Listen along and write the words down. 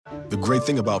The great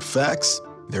thing about facts,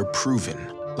 they're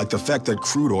proven. Like the fact that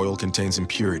crude oil contains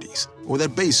impurities, or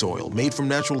that base oil made from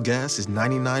natural gas is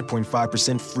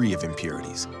 99.5% free of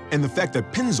impurities. And the fact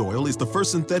that Pennzoil is the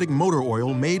first synthetic motor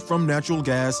oil made from natural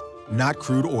gas, not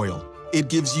crude oil. It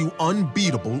gives you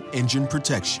unbeatable engine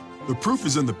protection. The proof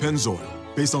is in the Pennzoil.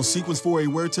 Based on Sequence 4A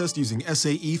wear test using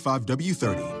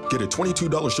SAE5W30. Get a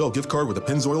 $22 Shell gift card with a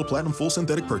Pennzoil Platinum Full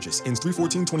Synthetic purchase. Ends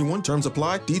 3/14/21. Terms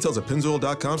apply. Details at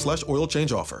pennzoil.com/oil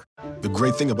change offer. The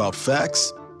great thing about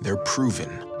facts, they're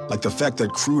proven. Like the fact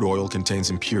that crude oil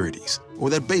contains impurities, or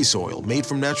that base oil made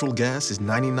from natural gas is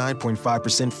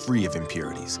 99.5% free of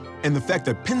impurities. And the fact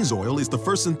that Pennzoil is the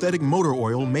first synthetic motor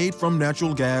oil made from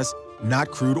natural gas, not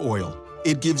crude oil.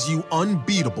 It gives you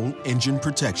unbeatable engine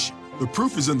protection. The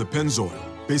proof is in the Pennzoil.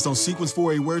 Based on Sequence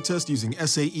 4A wear test using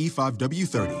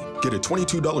SAE5W30. Get a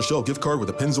 $22 Shell gift card with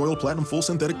a Pennzoil Platinum Full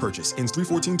Synthetic purchase. Ends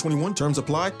 3/14/21. Terms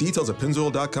apply. Details at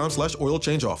pennzoil.com/oil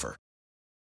change offer.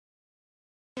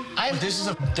 This is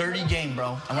a dirty game,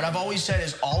 bro. And what I've always said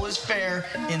is all is fair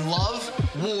in love,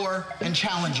 war, and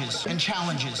challenges, and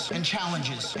challenges, and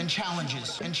challenges, and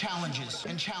challenges, and challenges,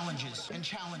 and challenges, and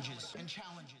challenges, and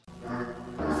challenges.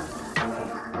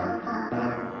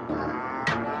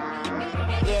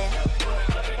 Yeah.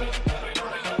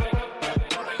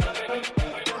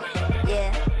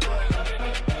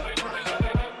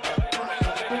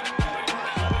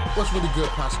 What's really good,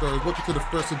 Pastors? Welcome to the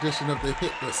first edition of the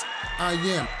Hitlist. I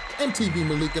am MTV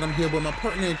Malik, and I'm here with my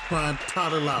partner in crime,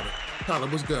 Tyler Louder. Tyler,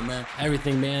 what's good, man?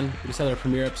 Everything, man. We just had our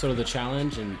premiere episode of the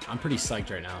challenge, and I'm pretty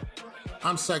psyched right now.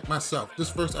 I'm psyched myself.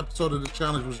 This first episode of the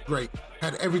challenge was great.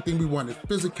 Had everything we wanted.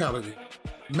 Physicality,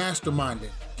 masterminding,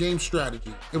 game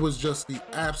strategy. It was just the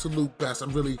absolute best.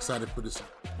 I'm really excited for this.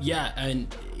 Yeah,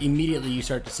 and immediately you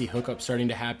start to see hookups starting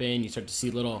to happen. You start to see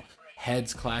little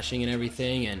heads clashing and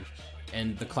everything,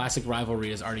 and the classic rivalry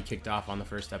has already kicked off on the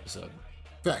first episode.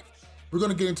 Fact. We're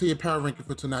going to get into your power ranking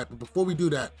for tonight, but before we do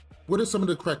that, what are some of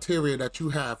the criteria that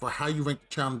you have for how you rank the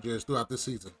challengers throughout this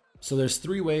season? So there's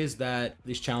three ways that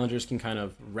these challengers can kind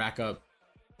of rack up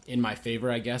in my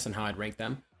favor, I guess, and how I'd rank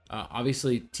them.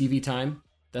 Obviously, TV time.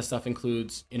 That stuff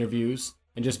includes interviews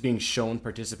and just being shown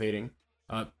participating,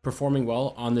 performing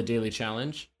well on the daily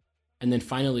challenge, and then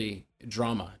finally,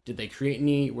 drama. Did they create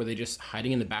any? Were they just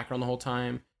hiding in the background the whole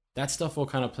time? That stuff will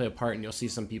kind of play a part, and you'll see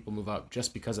some people move up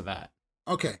just because of that.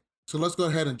 Okay, so let's go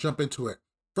ahead and jump into it.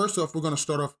 First off, we're going to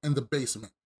start off in the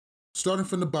basement. Starting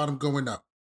from the bottom going up,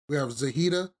 we have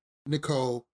Zahida,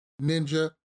 Nicole,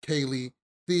 Ninja, Kaylee,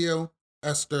 Theo,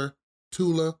 Esther,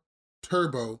 Tula,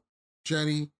 Turbo,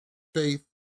 Jenny, Faith,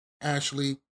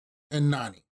 Ashley, and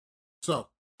Nani. So,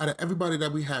 out of everybody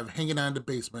that we have hanging out in the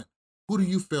basement, who do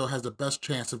you feel has the best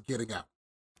chance of getting out?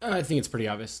 I think it's pretty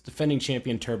obvious. Defending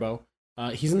champion Turbo.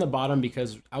 He's in the bottom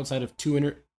because outside of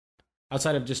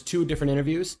just two different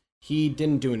interviews, he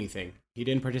didn't do anything. He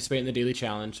didn't participate in the daily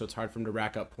challenge, so it's hard for him to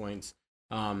rack up points.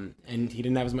 And he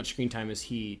didn't have as much screen time as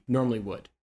he normally would.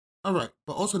 All right,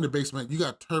 but also in the basement, you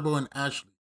got Turbo and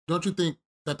Ashley. Don't you think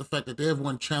that the fact that they have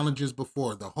won challenges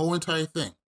before, the whole entire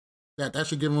thing, that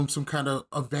should give them some kind of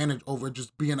advantage over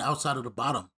just being outside of the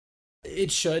bottom?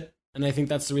 It should, and I think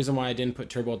that's the reason why I didn't put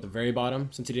Turbo at the very bottom,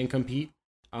 since he didn't compete.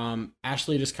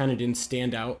 Ashley just kind of didn't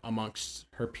stand out amongst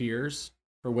her peers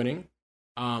for winning.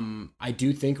 I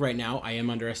do think right now I am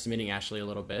underestimating Ashley a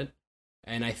little bit.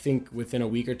 And I think within a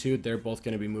week or two, they're both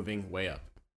going to be moving way up.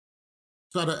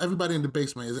 So out of everybody in the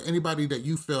basement, is there anybody that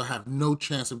you feel have no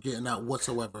chance of getting out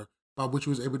whatsoever, by which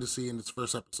you was able to see in this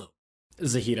first episode?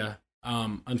 Zahida.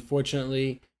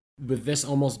 Unfortunately, with this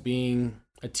almost being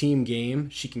a team game,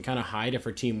 she can kind of hide if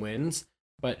her team wins,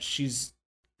 but she's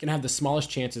going to have the smallest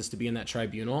chances to be in that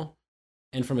tribunal.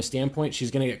 And from a standpoint, she's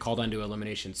going to get called onto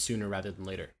elimination sooner rather than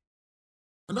later.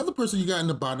 Another person you got in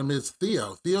the bottom is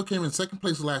Theo. Theo came in second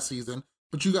place last season,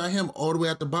 but you got him all the way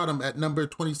at the bottom at number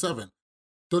 27.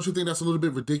 Don't you think that's a little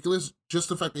bit ridiculous? Just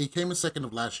the fact that he came in second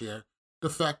of last year, the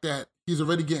fact that he's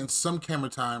already getting some camera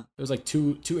time. It was like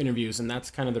two interviews, and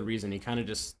that's kind of the reason. He kind of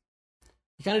just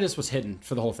was hidden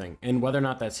for the whole thing. And whether or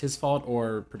not that's his fault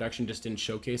or production just didn't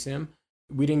showcase him,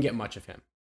 we didn't get much of him.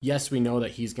 Yes, we know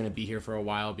that he's going to be here for a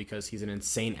while because he's an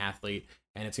insane athlete,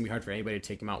 and it's going to be hard for anybody to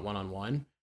take him out one-on-one.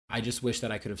 I just wish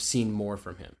that I could have seen more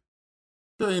from him.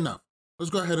 Fair enough. Let's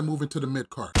go ahead and move into the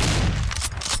mid-card.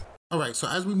 All right, so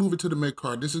as we move into the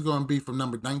mid-card, this is going to be from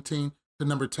number 19 to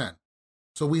number 10.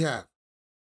 So we have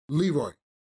Leroy,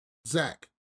 Zach,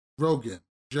 Rogan,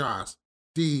 Josh,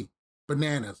 D,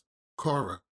 Bananas,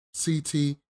 Cara,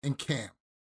 CT, and Cam.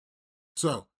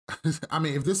 So, I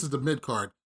mean, if this is the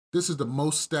mid-card, this is the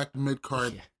most stacked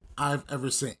mid-card I've ever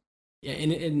seen. Yeah,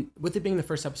 and with it being the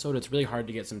first episode, it's really hard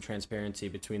to get some transparency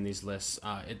between these lists.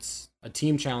 It's a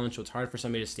team challenge, so it's hard for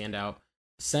somebody to stand out.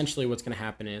 Essentially, what's going to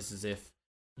happen is if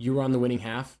you were on the winning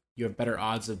half, you have better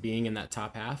odds of being in that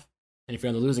top half. And if you're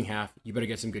on the losing half, you better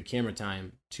get some good camera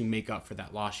time to make up for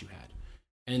that loss you had.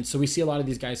 And so we see a lot of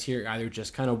these guys here either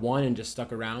just kind of won and just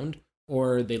stuck around,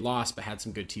 or they lost but had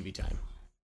some good TV time.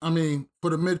 I mean, for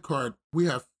the mid card, we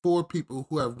have 4 people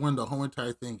who have won the whole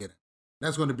entire thing in it.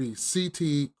 That's going to be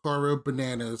CT, Cara,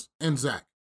 Bananas, and Zach.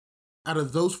 Out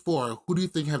of those 4, who do you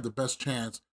think have the best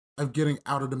chance of getting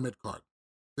out of the mid card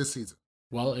this season?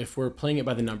 Well, if we're playing it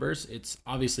by the numbers, it's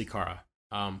obviously Cara.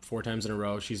 4 times in a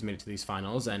row, she's made it to these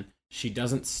finals, and she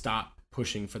doesn't stop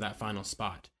pushing for that final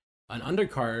spot. An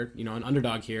undercard, an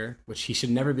underdog here, which he should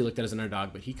never be looked at as an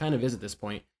underdog, but he kind of is at this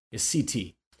point, is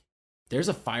CT. There's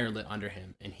a fire lit under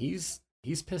him, and he's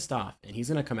pissed off, and he's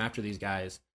going to come after these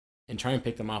guys and try and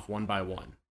pick them off one by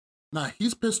one. Nah,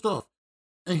 he's pissed off,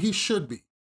 and he should be.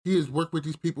 He has worked with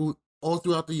these people all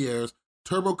throughout the years.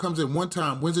 Turbo comes in one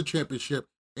time, wins a championship,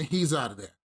 and he's out of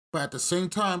there. But at the same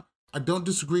time, I don't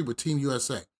disagree with Team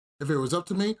USA. If it was up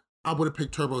to me, I would have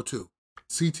picked Turbo too.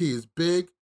 CT is big.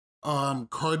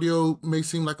 Cardio may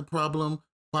seem like a problem.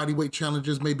 Bodyweight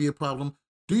challenges may be a problem.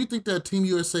 Do you think that Team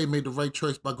USA made the right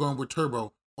choice by going with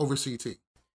Turbo over CT?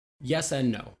 Yes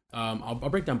and no. I'll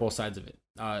break down both sides of it.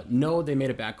 No, they made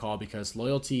a bad call because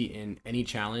loyalty in any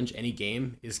challenge, any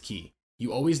game is key.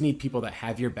 You always need people that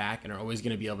have your back and are always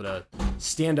going to be able to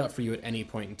stand up for you at any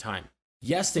point in time.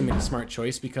 Yes, they made a smart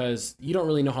choice because you don't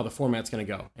really know how the format's going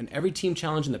to go. And every team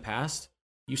challenge in the past,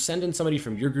 you send in somebody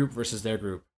from your group versus their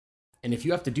group. And if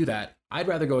you have to do that, I'd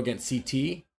rather go against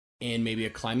CT in maybe a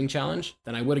climbing challenge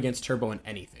than I would against Turbo in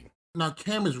anything. Now,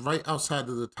 Cam is right outside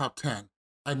of the top 10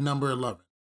 at number 11.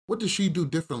 What does she do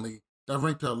differently that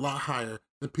ranked her a lot higher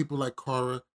than people like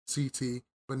Cara, CT,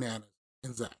 Bananas,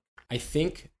 and Zach? I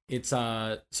think it's,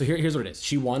 so here's what it is.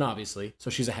 She won, obviously, so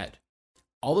she's ahead.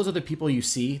 All those other people you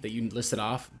see that you listed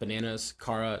off, Bananas,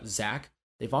 Cara, Zach,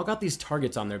 they've all got these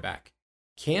targets on their back.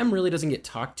 Cam really doesn't get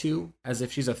talked to as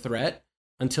if she's a threat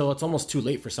until it's almost too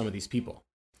late for some of these people.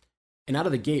 And out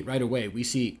of the gate right away, we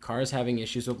see Cara's having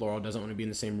issues with Laurel, doesn't want to be in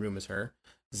the same room as her.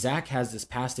 Zach has this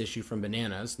past issue from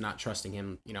Bananas, not trusting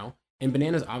him, and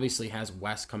Bananas obviously has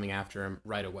Wes coming after him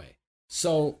right away.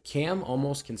 So Cam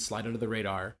almost can slide under the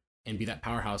radar and be that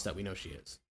powerhouse that we know she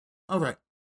is. All right.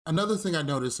 Another thing I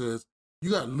noticed is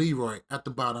you got Leroy at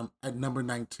the bottom at number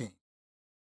 19.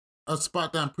 A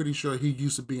spot that I'm pretty sure he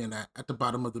used to be in at the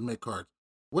bottom of the mid-cards.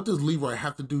 What does Leroy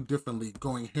have to do differently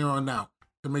going here on out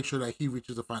to make sure that he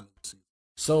reaches the final season?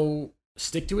 So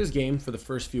stick to his game for the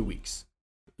first few weeks.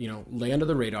 Lay under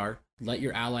the radar, let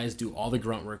your allies do all the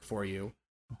grunt work for you,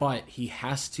 but he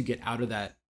has to get out of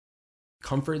that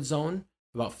comfort zone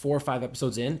about 4 or 5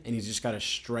 episodes in, and he's just got to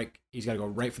strike. He's got to go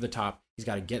right for the top. He's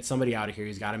got to get somebody out of here.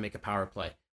 He's got to make a power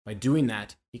play. By doing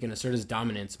that, he can assert his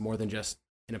dominance more than just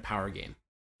in a power game.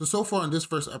 So far in this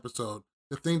first episode,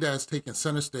 the thing that has taken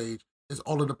center stage is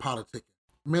all of the politicking,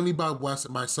 mainly by Wes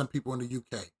and by some people in the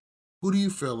UK. Who do you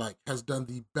feel like has done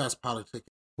the best politicking?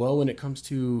 Well, when it comes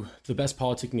to the best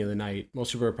politicking of the night,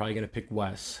 most people are probably going to pick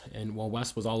Wes. And while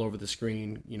Wes was all over the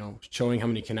screen, showing how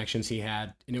many connections he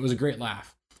had, and it was a great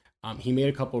laugh. He made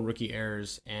a couple rookie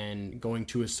errors and going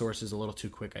to his sources a little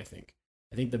too quick, I think.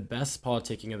 I think the best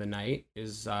politicking of the night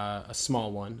is a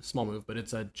small move, but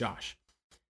it's Josh.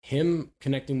 Him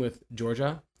connecting with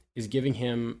Georgia is giving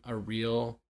him a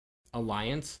real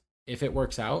alliance, if it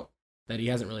works out, that he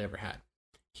hasn't really ever had.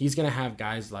 He's going to have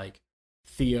guys like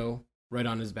Theo right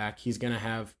on his back. He's going to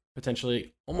have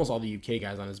potentially almost all the UK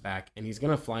guys on his back, and he's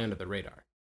going to fly under the radar.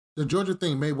 The Georgia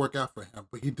thing may work out for him,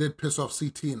 but he did piss off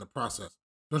CT in the process.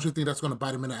 Don't you think that's going to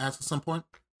bite him in the ass at some point?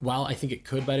 While I think it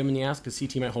could bite him in the ass because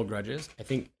CT might hold grudges, I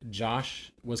think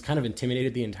Josh was kind of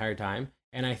intimidated the entire time,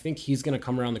 and I think he's going to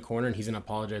come around the corner and he's going to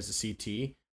apologize to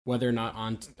CT, whether or not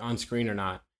on screen or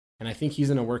not. And I think he's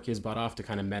going to work his butt off to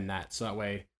kind of mend that, so that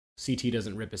way CT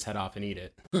doesn't rip his head off and eat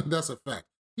it. That's a fact.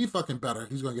 He fucking better.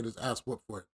 He's going to get his ass whooped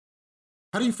for it.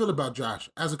 How do you feel about Josh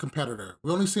as a competitor?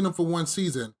 We only seen him for one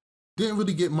season. Didn't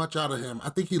really get much out of him. I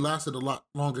think he lasted a lot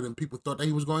longer than people thought that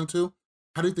he was going to.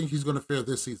 How do you think he's going to fare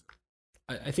this season?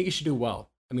 I think he should do well.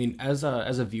 I mean, as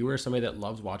a viewer, somebody that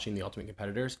loves watching the Ultimate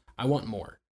Competitors, I want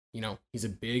more. He's a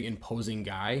big, imposing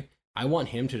guy. I want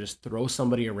him to just throw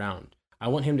somebody around. I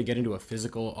want him to get into a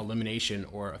physical elimination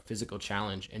or a physical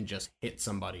challenge and just hit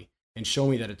somebody and show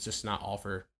me that it's just not all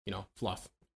for, fluff.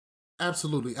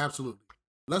 Absolutely, absolutely.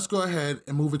 Let's go ahead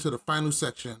and move into the final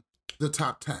section, the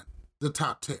top 10, the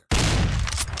top tier.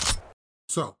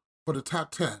 So, for the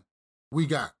top 10, we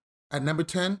got at number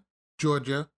 10,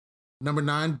 Georgia, number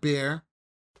 9, Bear,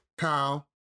 Kyle,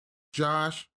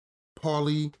 Josh,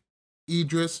 Paulie,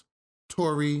 Idris,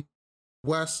 Tori,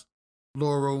 Wes,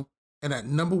 Laurel, and at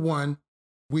number 1,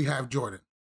 we have Jordan.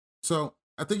 So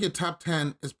I think your top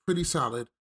 10 is pretty solid.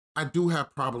 I do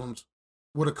have problems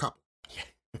with a couple.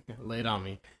 Lay it on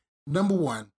me. Number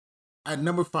 1, at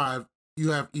number 5,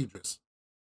 you have Idris.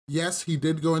 Yes, he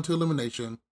did go into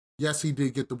elimination. Yes, he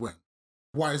did get the win.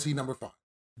 Why is he number 5?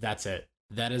 That's it.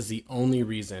 That is the only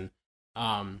reason.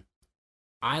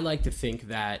 I like to think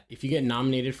that if you get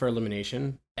nominated for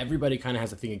elimination, everybody kind of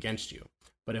has a thing against you.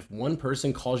 But if one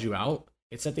person calls you out,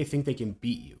 it's that they think they can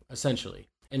beat you, essentially.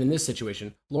 And in this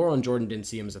situation, Laurel and Jordan didn't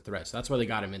see him as a threat, so that's why they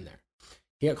got him in there.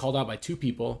 He got called out by 2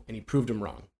 people, and he proved him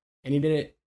wrong. And he did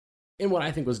it in what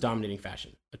I think was dominating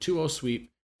fashion. A 2-0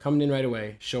 sweep, coming in right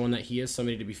away, showing that he is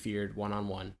somebody to be feared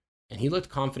one-on-one. And he looked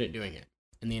confident doing it.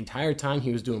 And the entire time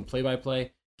he was doing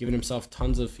play-by-play, giving himself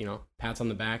tons of, pats on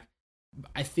the back.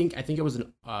 I think it was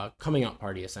a coming out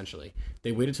party, essentially.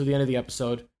 They waited till the end of the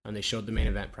episode, and they showed the main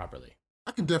event properly.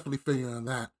 I can definitely feel you on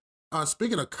that.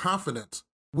 Speaking of confidence,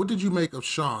 what did you make of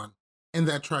Sean in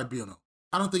that tribunal?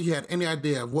 I don't think he had any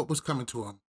idea of what was coming to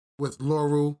him with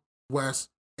Laurel, Wes,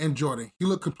 and Jordan. He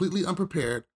looked completely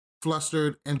unprepared,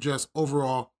 flustered, and just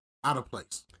overall out of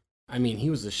place. I mean, he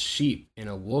was a sheep in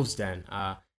a wolf's den.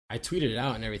 I tweeted it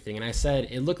out and everything, and I said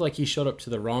it looked like he showed up to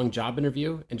the wrong job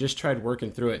interview and just tried working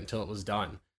through it until it was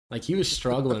done. Like, he was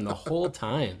struggling the whole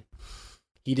time.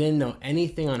 He didn't know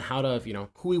anything on how to,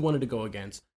 who he wanted to go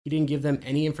against. He didn't give them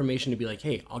any information to be like,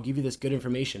 hey, I'll give you this good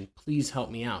information. Please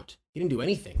help me out. He didn't do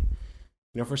anything.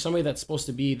 For somebody that's supposed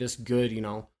to be this good,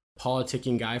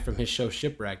 politicking guy from his show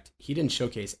Shipwrecked, he didn't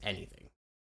showcase anything.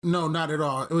 No, not at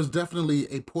all. It was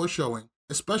definitely a poor showing,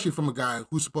 especially from a guy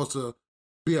who's supposed to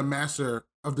be a master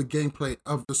of the gameplay,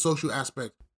 of the social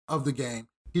aspect of the game.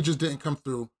 He just didn't come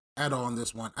through at all in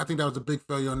this one. I think that was a big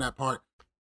failure on that part.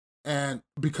 And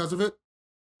because of it,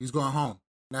 he's going home.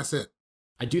 That's it.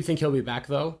 I do think he'll be back,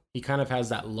 though. He kind of has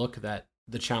that look that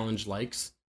the challenge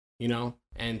likes,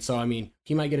 And so,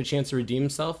 he might get a chance to redeem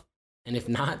himself. And if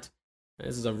not,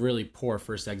 this is a really poor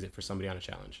first exit for somebody on a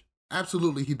challenge.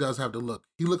 Absolutely, he does have the look.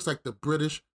 He looks like the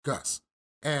British Gus.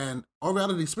 And in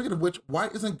reality, speaking of which, why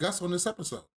isn't Gus on this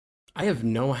episode? I have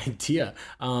no idea.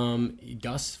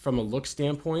 Gus, from a look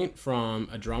standpoint, from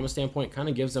a drama standpoint, kind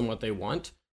of gives them what they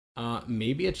want.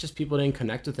 Maybe it's just people didn't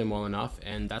connect with him well enough,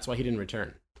 and that's why he didn't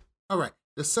return. All right.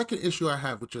 The second issue I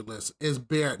have with your list is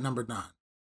Bear at number 9.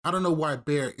 I don't know why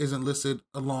Bear isn't listed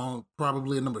along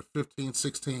probably at number 15,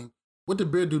 16. What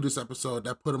did Bear do this episode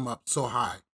that put him up so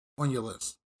high on your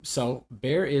list? So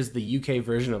Bear is the UK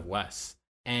version of Wes.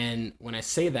 And when I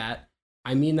say that,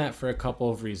 I mean that for a couple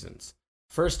of reasons.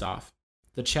 First off,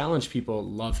 the challenge people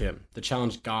love him. The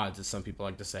challenge gods, as some people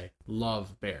like to say,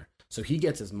 love Bear. So he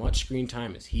gets as much screen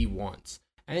time as he wants.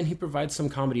 And he provides some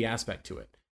comedy aspect to it.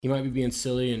 He might be being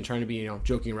silly and trying to be,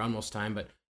 joking around most of the time, but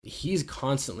he's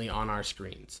constantly on our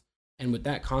screens. And with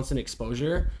that constant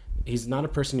exposure, he's not a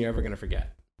person you're ever going to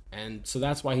forget. And so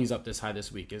that's why he's up this high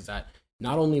this week, is that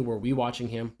not only were we watching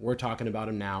him, we're talking about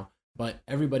him now, but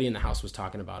everybody in the house was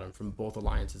talking about him from both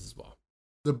alliances as well.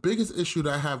 The biggest issue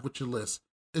that I have with your list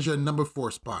is your number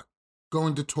 4 spot,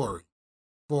 going to Tori.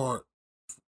 For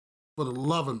the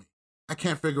love of me, I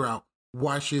can't figure out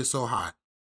why she is so high.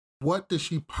 What did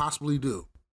she possibly do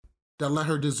that let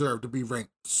her deserve to be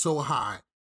ranked so high,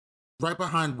 right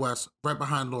behind Wes, right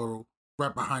behind Laurel,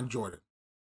 right behind Jordan?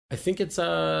 I think it's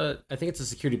a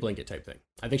security blanket type thing.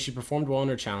 I think she performed well in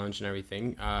her challenge and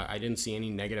everything. I didn't see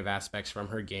any negative aspects from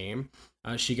her game.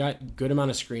 She got good amount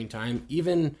of screen time.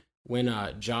 Even when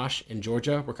Josh and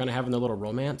Georgia were kind of having their little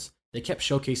romance, they kept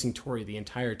showcasing Tori the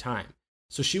entire time.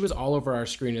 So she was all over our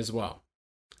screen as well.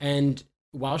 And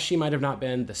while she might have not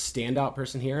been the standout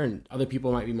person here, and other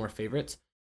people might be more favorites,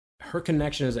 her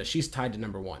connection is that she's tied to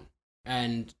number 1.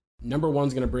 And number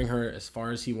 1's going to bring her as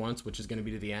far as he wants, which is going to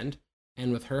be to the end.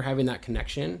 And with her having that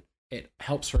connection, it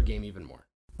helps her game even more.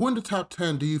 Who in the top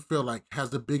 10 do you feel like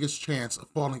has the biggest chance of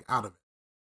falling out of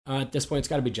it? At this point, it's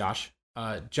got to be Josh.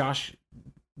 Josh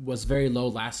was very low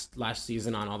last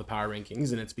season on all the power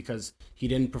rankings, and it's because he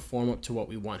didn't perform up to what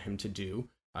we want him to do.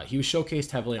 He was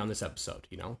showcased heavily on this episode.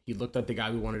 He looked like the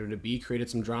guy we wanted him to be, created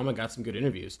some drama, got some good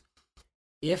interviews.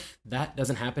 If that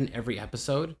doesn't happen every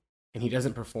episode and he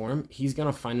doesn't perform, he's going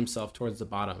to find himself towards the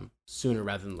bottom sooner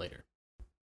rather than later.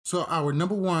 So our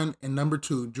number 1 and number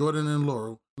 2, Jordan and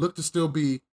Laurel, look to still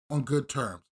be on good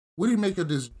terms. What do you make of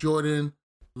this Jordan,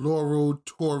 Laurel,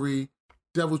 Tori,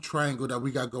 Devil Triangle that we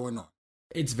got going on?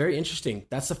 It's very interesting.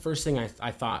 That's the first thing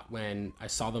I thought when I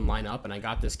saw them line up and I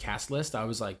got this cast list. I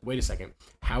was like, wait a second,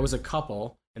 how is a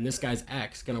couple and this guy's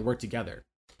ex going to work together?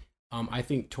 I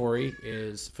think Tori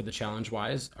is, for the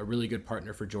challenge-wise, a really good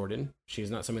partner for Jordan.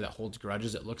 She's not somebody that holds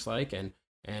grudges, it looks like, and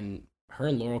her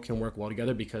and Laurel can work well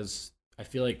together because I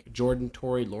feel like Jordan,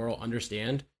 Tori, Laurel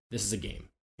understand this is a game,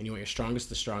 and you want your strongest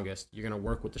the strongest. You're going to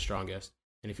work with the strongest,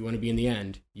 and if you want to be in the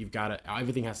end, you've got to,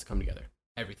 everything has to come together.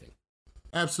 Everything.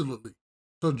 Absolutely.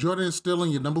 So Jordan is still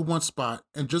in your number one spot,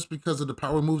 and just because of the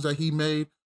power moves that he made,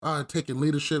 taking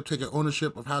leadership, taking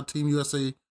ownership of how Team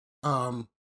USA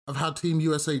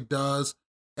does,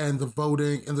 and the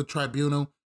voting and the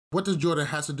tribunal, what does Jordan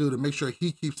has to do to make sure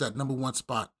he keeps that number one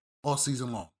spot all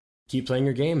season long? Keep playing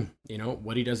your game. You know,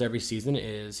 what he does every season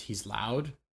is he's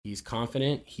loud, he's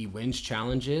confident, he wins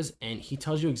challenges, and he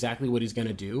tells you exactly what he's going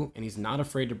to do, and he's not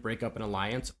afraid to break up an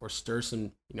alliance or stir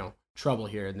some, trouble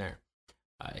here and there.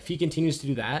 If he continues to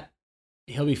do that,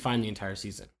 he'll be fine the entire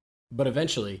season. But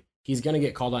eventually, he's going to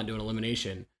get called out into an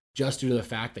elimination just due to the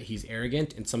fact that he's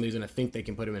arrogant and somebody's going to think they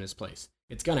can put him in his place.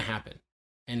 It's going to happen.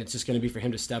 And it's just going to be for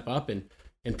him to step up and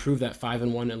prove that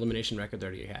 5-1 elimination record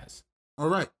that he has. All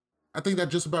right. I think that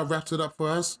just about wraps it up for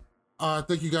us.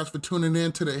 Thank you guys for tuning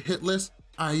in to the Hit List.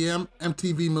 I am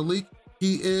MTV Malik.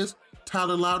 He is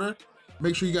Tyler Louder.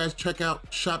 Make sure you guys check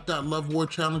out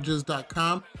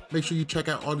shop.lovewarchallenges.com. Make sure you check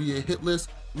out all of your Hit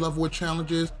List, Love War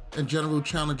Challenges, and general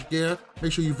challenge gear.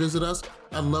 Make sure you visit us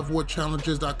at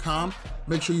lovewarchallenges.com.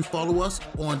 Make sure you follow us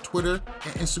on Twitter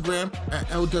and Instagram at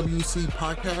LWC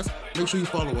Podcast. Make sure you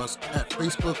follow us at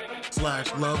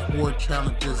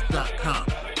Facebook/lovewarchallenges.com.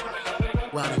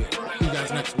 We're out of here. See you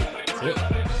guys next week. That's it.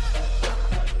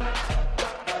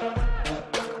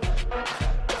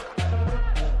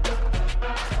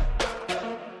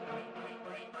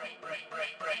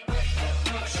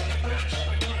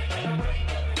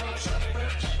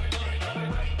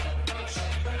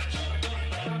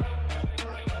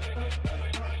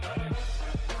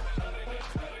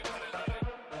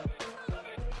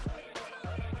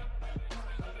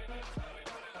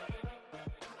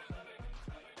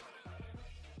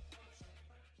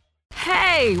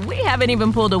 Hey, we haven't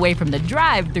even pulled away from the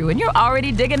drive-thru and you're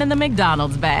already digging in the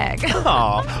McDonald's bag.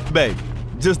 Aw, babe,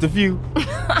 just a few.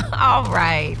 All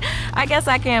right, I guess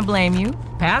I can't blame you.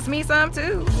 Pass me some,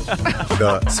 too.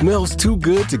 The smells too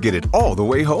good to get it all the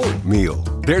way home meal.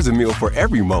 There's a meal for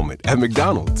every moment at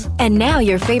McDonald's. And now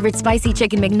your favorite spicy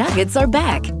chicken McNuggets are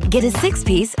back. Get a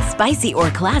 6-piece, spicy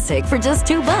or classic for just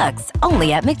 $2,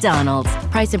 only at McDonald's.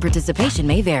 Price and participation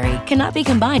may vary. Cannot be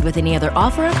combined with any other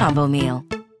offer or combo meal.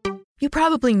 You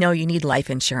probably know you need life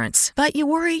insurance, but you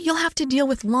worry you'll have to deal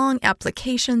with long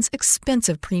applications,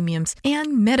 expensive premiums,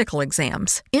 and medical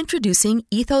exams. Introducing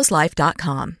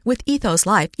EthosLife.com. With Ethos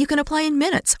Life, you can apply in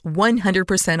minutes,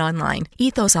 100% online.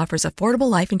 Ethos offers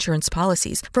affordable life insurance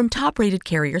policies from top-rated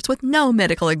carriers with no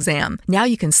medical exam. Now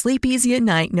you can sleep easy at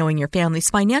night knowing your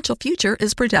family's financial future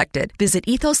is protected. Visit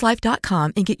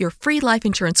EthosLife.com and get your free life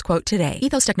insurance quote today.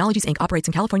 Ethos Technologies, Inc. operates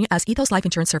in California as Ethos Life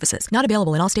Insurance Services. Not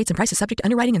available in all states and prices subject to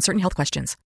underwriting and certain health questions.